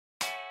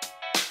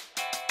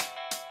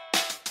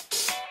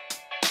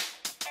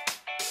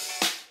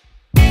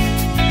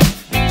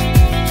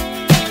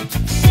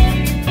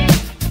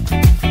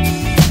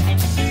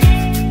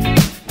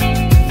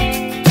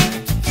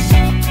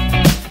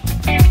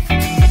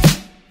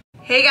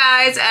Hey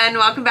guys, and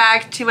welcome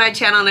back to my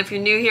channel. And if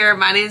you're new here,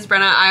 my name is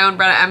Brenna. I own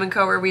Brenna M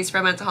Co, where we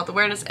spread mental health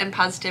awareness and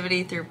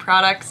positivity through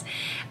products.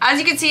 As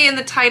you can see in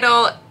the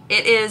title,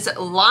 it is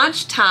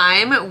launch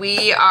time.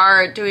 We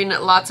are doing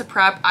lots of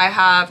prep. I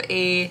have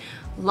a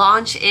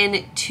launch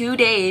in 2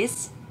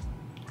 days.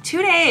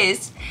 2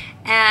 days.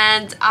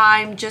 And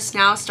I'm just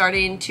now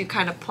starting to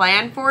kind of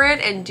plan for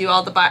it and do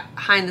all the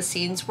behind the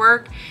scenes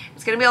work.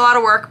 It's gonna be a lot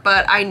of work,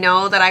 but I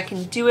know that I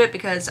can do it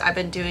because I've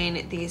been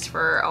doing these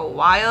for a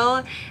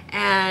while.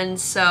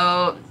 And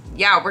so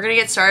yeah, we're gonna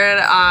get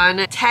started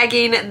on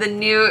tagging the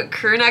new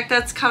crew neck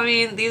that's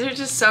coming. These are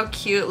just so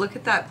cute. Look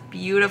at that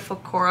beautiful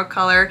coral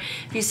color.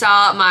 If you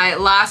saw my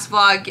last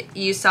vlog,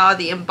 you saw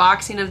the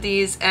unboxing of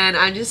these, and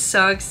I'm just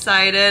so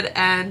excited,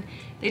 and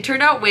they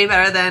turned out way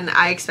better than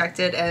I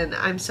expected, and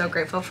I'm so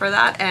grateful for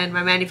that. And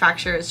my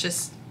manufacturer is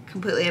just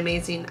completely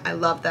amazing. I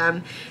love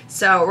them.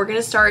 So we're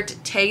gonna start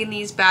tagging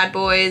these bad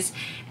boys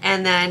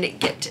and then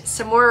get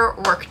some more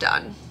work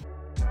done.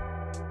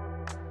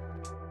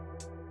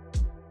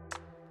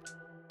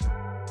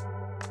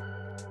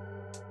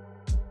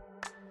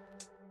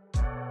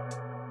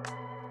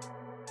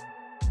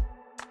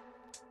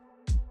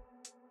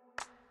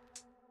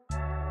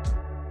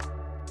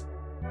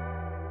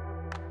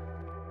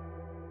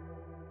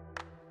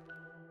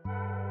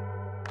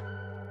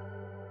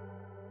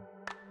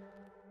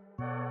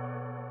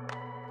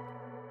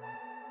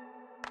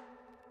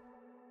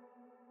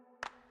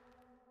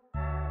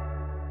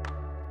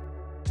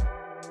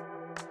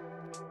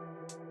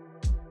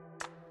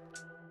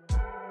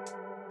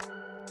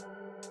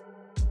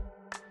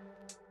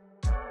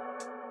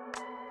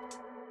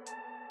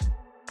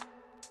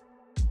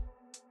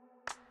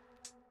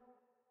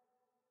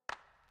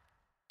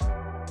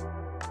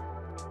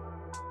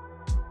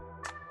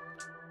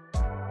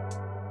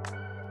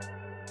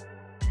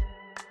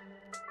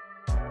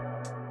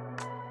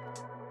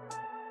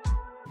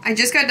 I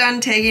just got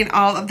done tagging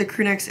all of the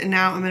crew necks, and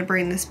now I'm gonna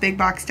bring this big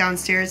box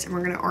downstairs and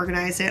we're gonna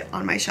organize it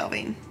on my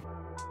shelving.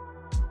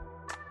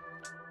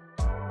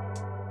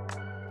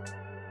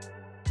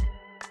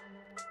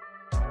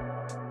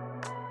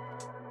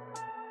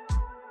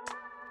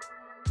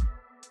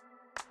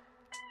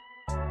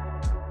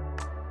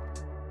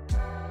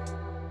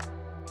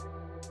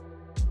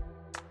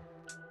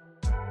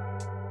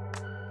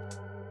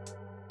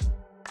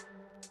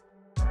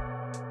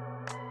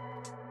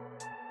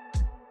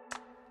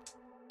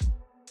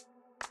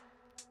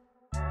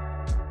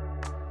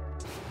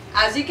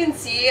 As you can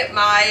see,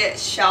 my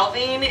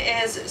shelving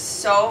is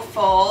so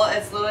full.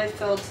 It's literally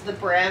filled to the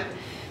brim.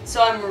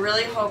 So I'm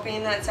really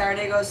hoping that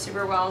Saturday goes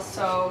super well.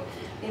 So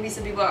maybe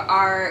some people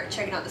are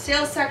checking out the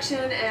sales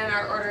section and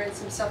are ordering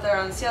some stuff there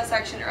on the sales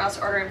section, or else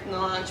ordering from the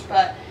launch.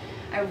 But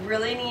I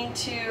really need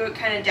to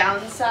kind of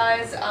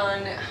downsize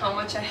on how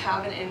much I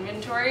have in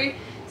inventory.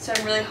 So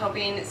I'm really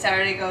hoping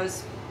Saturday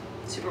goes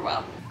super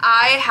well.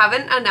 I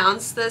haven't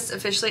announced this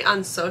officially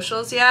on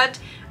socials yet.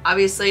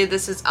 Obviously,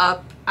 this is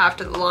up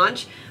after the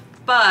launch.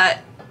 But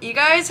you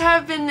guys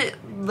have been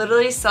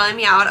literally selling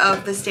me out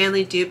of the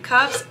Stanley dupe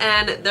cups,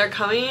 and they're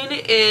coming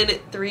in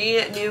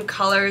 3 new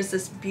colors.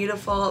 This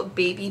beautiful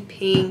baby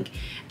pink,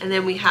 and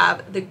then we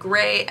have the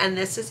gray, and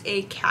this is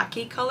a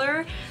khaki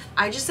color.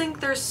 I just think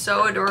they're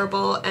so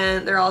adorable,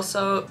 and they're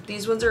also,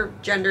 these ones are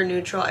gender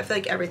neutral. I feel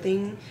like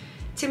everything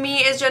to me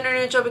is gender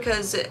neutral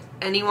because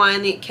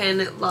anyone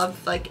can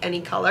love like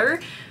any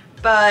color.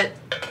 But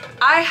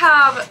I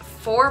have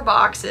 4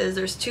 boxes.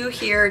 There's 2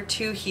 here,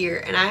 2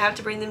 here, and I have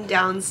to bring them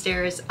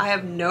downstairs. I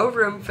have no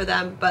room for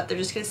them, but they're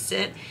just gonna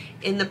sit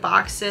in the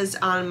boxes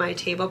on my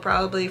table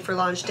probably for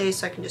launch day,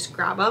 so I can just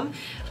grab them.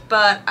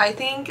 But I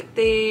think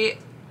they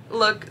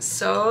look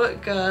so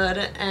good,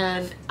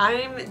 and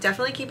I'm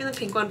definitely keeping the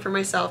pink one for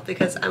myself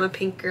because I'm a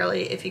pink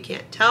girly, if you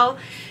can't tell.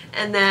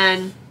 And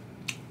then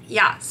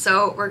yeah,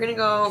 so we're gonna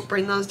go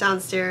bring those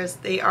downstairs.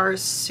 They are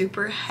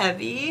super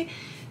heavy,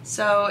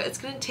 so it's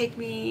gonna take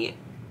me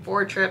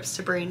 4 trips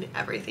to bring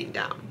everything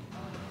down.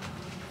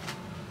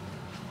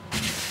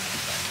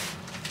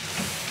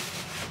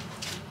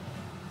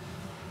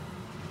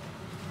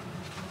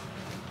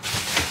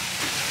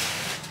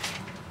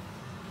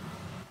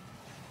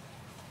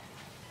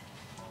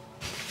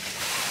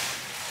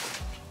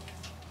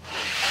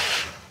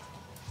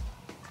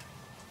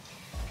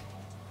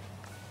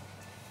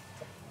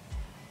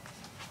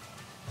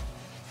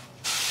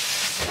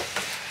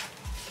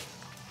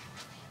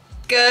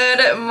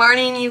 Good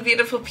morning, you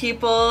beautiful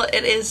people.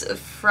 It is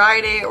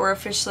Friday. We're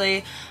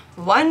officially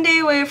 1 day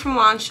away from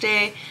launch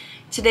day.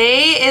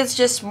 Today is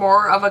just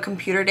more of a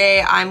computer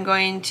day. I'm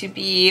going to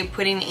be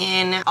putting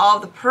in all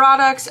of the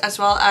products as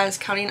well as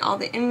counting all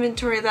the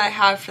inventory that I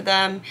have for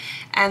them,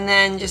 and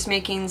then just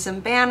making some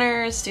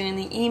banners, doing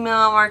the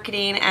email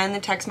marketing and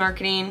the text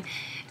marketing.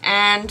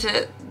 And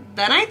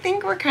then I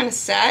think we're kind of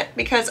set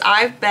because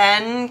I've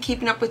been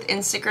keeping up with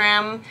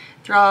Instagram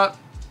throughout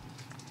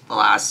the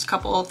last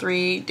couple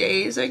 3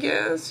 days, I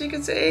guess you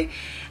could say,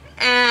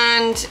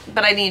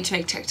 but I need to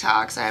make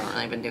TikToks. I haven't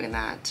really been doing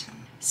that.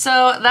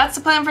 So that's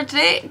the plan for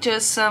today,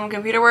 just some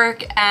computer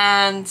work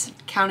and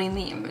counting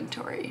the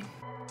inventory.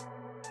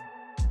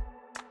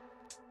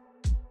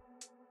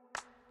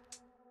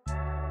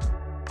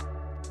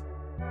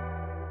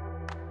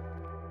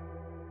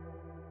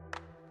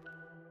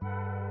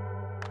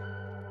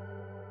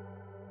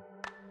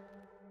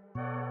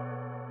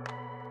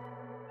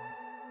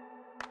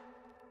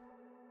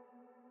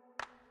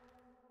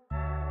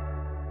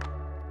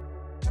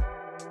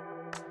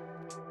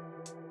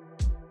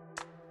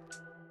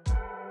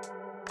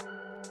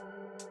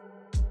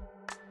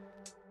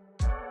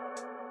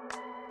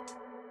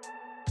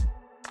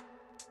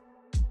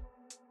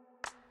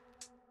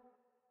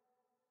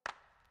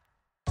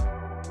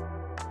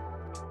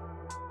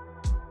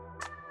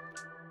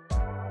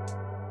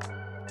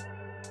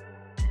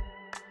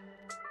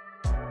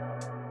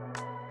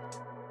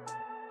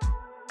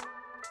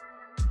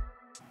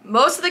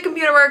 most of the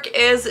computer work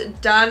is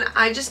done.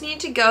 I just need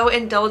to go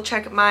and double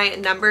check my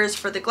numbers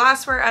for the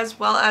glassware as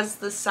well as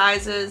the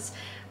sizes,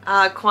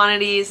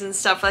 quantities and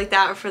stuff like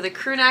that for the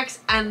crew necks,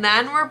 and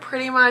then we're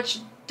pretty much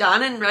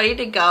done and ready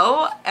to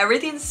go.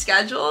 Everything's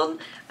scheduled.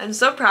 I'm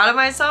so proud of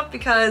myself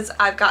because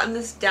I've gotten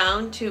this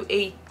down to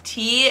a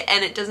T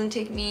and it doesn't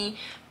take me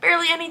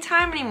barely any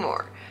time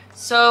anymore.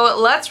 So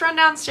let's run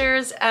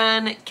downstairs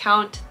and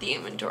count the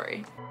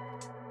inventory.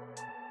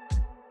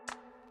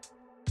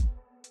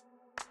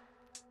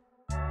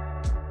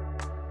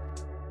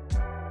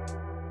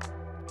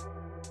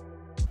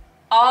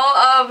 All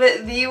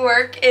of the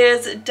work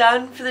is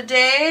done for the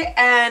day,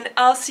 and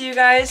I'll see you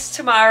guys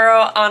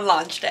tomorrow on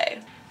launch day.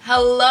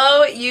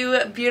 Hello, you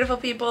beautiful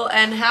people,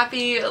 and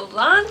happy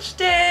launch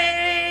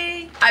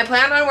day! I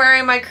plan on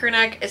wearing my crew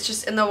neck. It's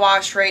just in the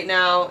wash right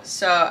now,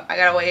 so I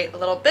gotta wait a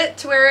little bit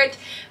to wear it,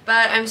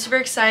 but I'm super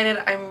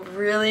excited. I'm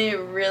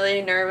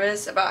really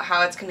nervous about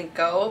how it's gonna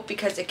go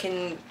because it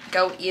can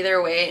go either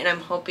way, and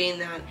I'm hoping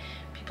that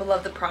people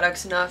love the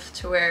products enough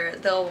to where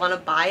they'll want to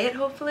buy it,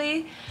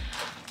 hopefully.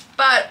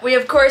 But we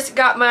of course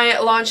got my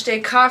launch day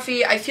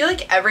coffee. I feel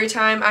like every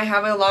time I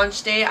have a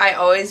launch day, I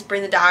always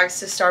bring the dogs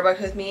to Starbucks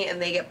with me and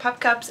they get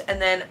pup cups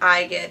and then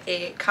I get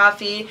a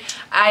coffee.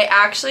 I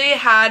actually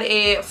had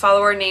a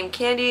follower named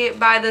Candy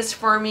buy this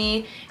for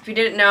me. If you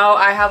didn't know,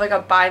 I have like a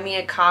buy me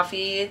a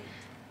coffee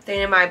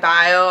thing in my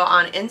bio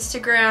on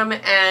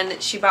Instagram,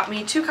 and she bought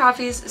me 2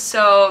 coffees.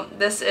 So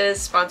this is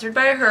sponsored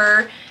by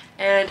her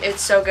and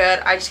it's so good.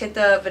 I just get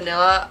the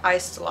vanilla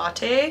iced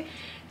latte,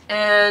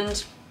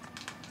 and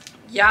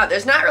yeah,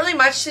 there's not really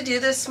much to do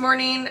this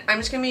morning. I'm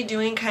just gonna be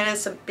doing kind of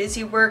some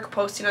busy work,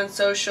 posting on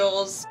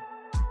socials.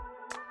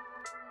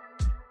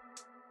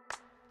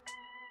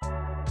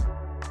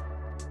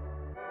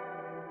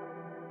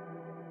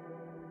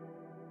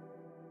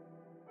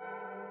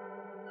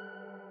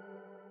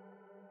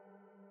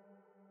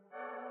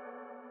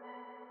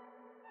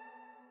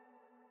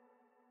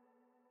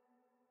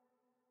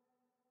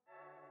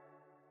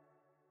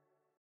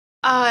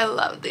 I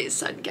love these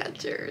sun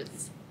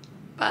catchers.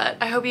 But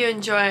I hope you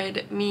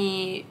enjoyed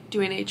me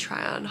doing a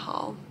try-on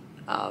haul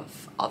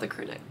of all the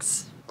crew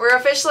necks. We're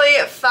officially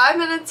 5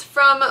 minutes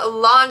from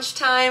launch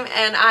time,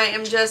 and I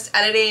am just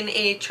editing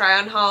a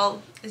try-on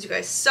haul, as you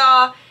guys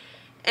saw,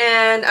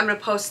 and I'm gonna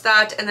post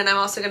that, and then I'm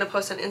also gonna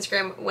post on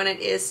Instagram when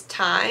it is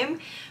time.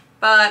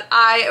 But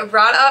I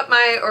brought up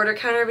my order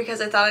counter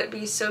because I thought it'd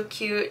be so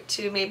cute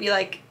to maybe,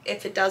 like,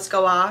 if it does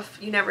go off,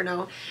 you never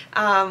know,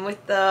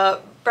 with the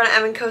Brenna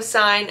M Co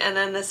sign and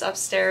then this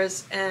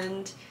upstairs,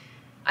 and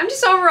I'm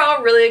just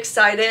overall really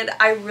excited.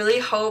 I really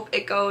hope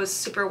it goes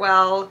super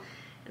well,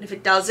 and if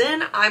it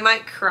doesn't, I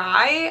might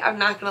cry. I'm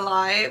not gonna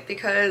lie,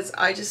 because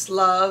I just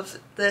love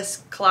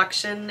this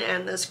collection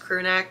and this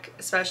crew neck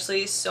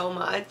especially so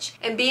much.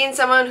 And being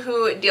someone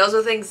who deals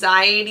with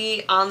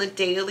anxiety on the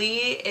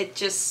daily, it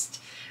just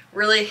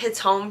really hits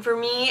home for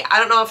me. I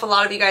don't know if a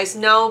lot of you guys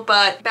know,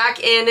 but back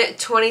in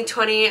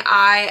 2020,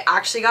 I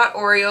actually got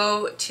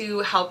Oreo to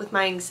help with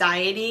my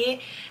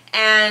anxiety,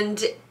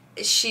 and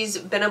she's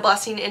been a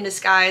blessing in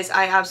disguise.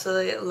 I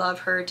absolutely love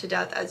her to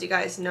death, as you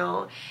guys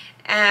know,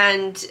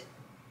 and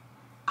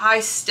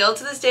I still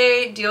to this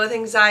day deal with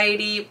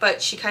anxiety,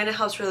 but she kind of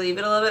helps relieve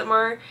it a little bit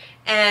more,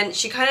 and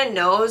she kind of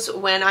knows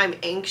when I'm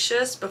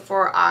anxious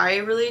before I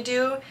really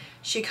do.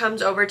 She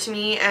comes over to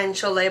me and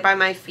she'll lay by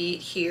my feet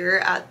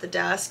here at the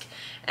desk,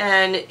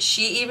 and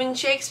she even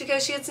shakes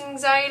because she gets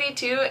anxiety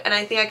too, and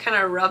I think I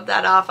kind of rub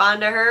that off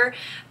onto her.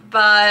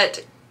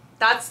 But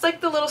that's like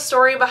the little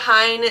story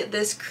behind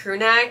this crew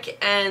neck,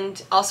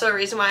 and also a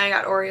reason why I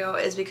got Oreo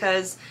is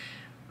because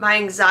my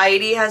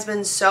anxiety has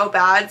been so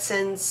bad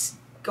since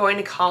going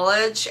to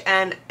college,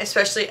 and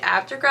especially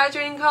after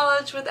graduating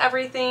college with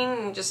everything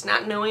and just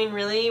not knowing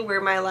really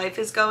where my life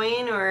is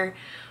going or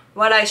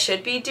what I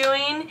should be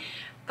doing.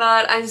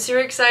 But I'm super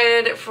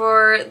excited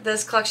for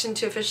this collection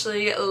to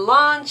officially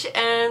launch,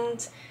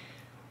 and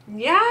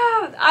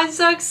yeah, I'm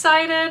so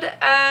excited,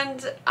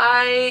 and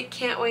I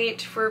can't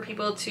wait for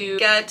people to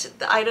get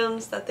the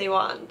items that they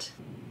want.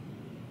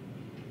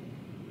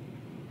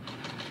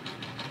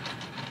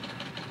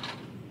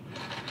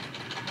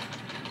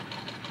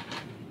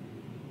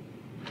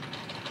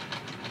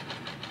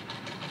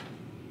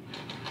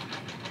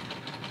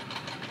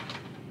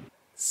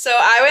 So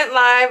I went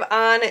live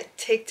on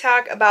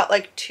TikTok about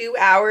like 2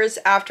 hours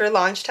after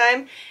launch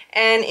time,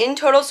 and in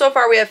total so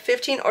far we have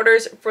 15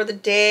 orders for the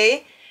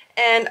day.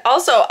 And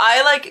also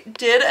I like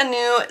did a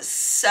new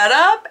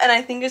setup, and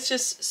I think it's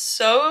just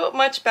so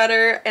much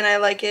better, and I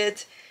like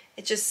it.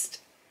 It just,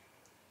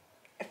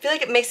 I feel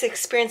like it makes the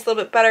experience a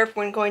little bit better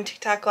when going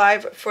TikTok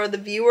live for the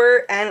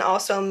viewer and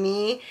also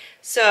me.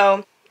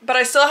 So, but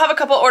I still have a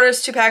couple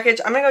orders to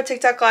package. I'm gonna go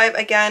TikTok live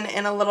again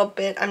in a little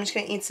bit. I'm just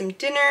gonna eat some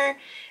dinner,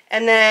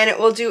 and then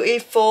we'll do a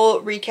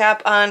full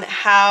recap on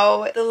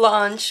how the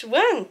launch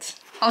went.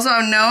 Also,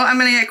 no, I'm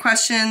gonna get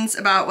questions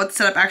about what the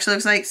setup actually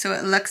looks like, so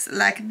it looks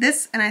like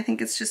this, and I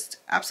think it's just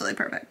absolutely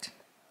perfect.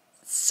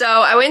 So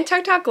I went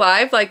TikTok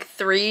live like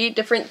 3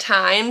 different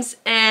times,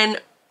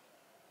 and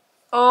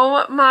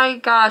Oh my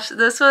gosh,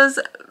 this was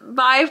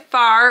by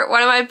far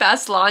one of my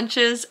best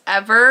launches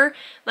ever.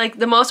 Like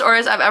the most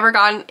orders I've ever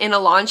gotten in a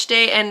launch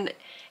day, and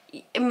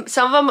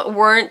some of them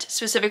weren't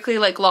specifically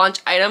like launch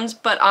items,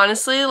 but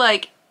honestly,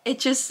 like it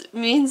just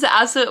means the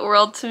absolute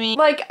world to me.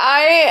 Like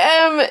I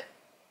am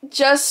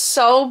just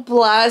so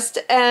blessed,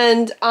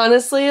 and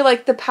honestly,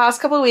 like the past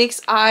couple of weeks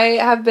I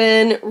have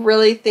been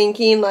really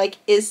thinking, like,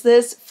 is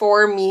this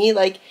for me?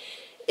 Like,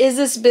 is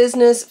this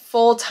business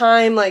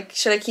full-time? Like,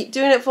 should I keep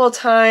doing it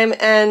full-time?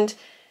 And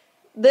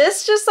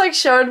this just like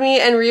showed me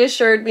and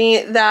reassured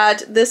me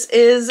that this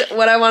is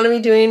what I want to be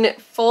doing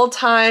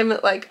full-time,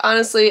 like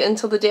honestly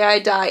until the day I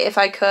die if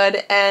I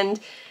could. And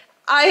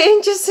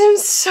I just am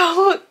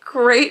so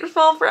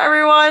grateful for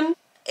everyone.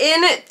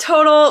 In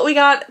total, we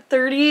got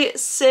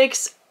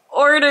 36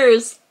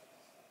 orders.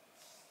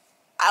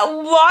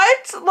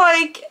 What?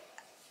 Like,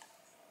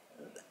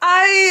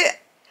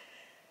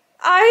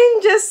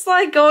 I'm just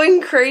like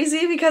going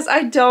crazy because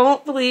I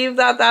don't believe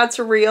that that's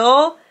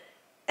real.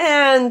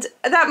 And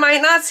that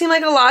might not seem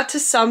like a lot to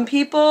some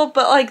people,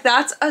 but like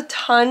that's a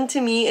ton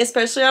to me,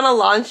 especially on a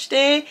launch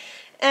day.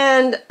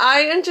 And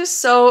I am just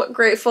so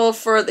grateful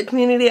for the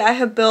community I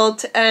have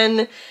built,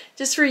 and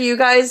just for you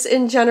guys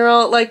in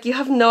general. Like, you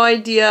have no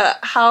idea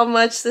how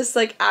much this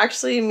like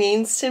actually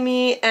means to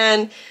me,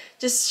 and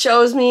just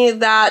shows me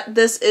that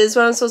this is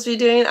what I'm supposed to be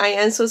doing. I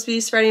am supposed to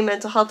be spreading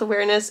mental health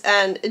awareness,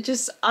 and it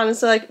just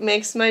honestly like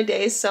makes my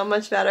day so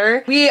much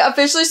better. We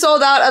officially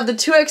sold out of the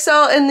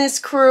 2XL in this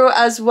crew,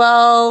 as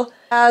well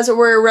as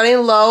we're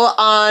running low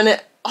on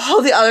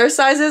all the other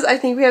sizes. I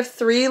think we have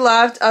 3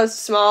 left of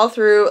small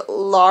through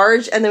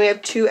large, and then we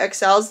have 2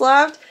 XLs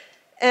left.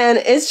 And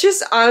it's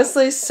just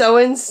honestly so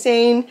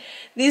insane.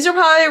 These are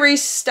probably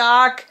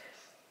restock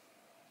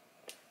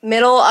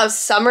middle of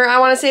summer, I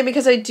want to say,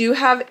 because I do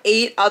have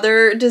 8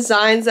 other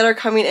designs that are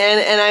coming in,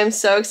 and I'm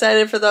so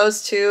excited for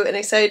those too, and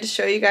excited to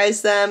show you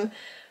guys them.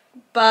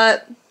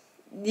 But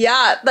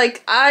yeah,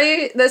 like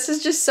this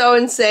is just so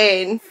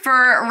insane.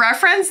 For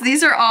reference,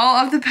 these are all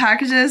of the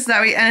packages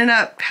that we ended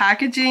up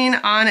packaging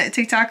on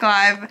TikTok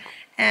Live,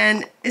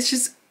 and it's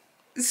just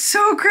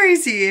so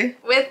crazy.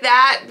 With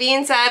that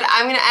being said,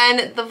 I'm gonna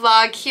end the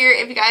vlog here.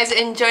 If you guys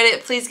enjoyed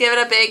it, please give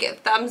it a big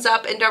thumbs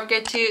up, and don't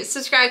forget to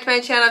subscribe to my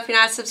channel if you're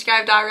not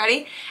subscribed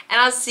already. And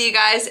I'll see you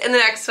guys in the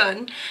next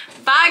one.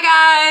 Bye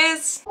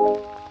guys!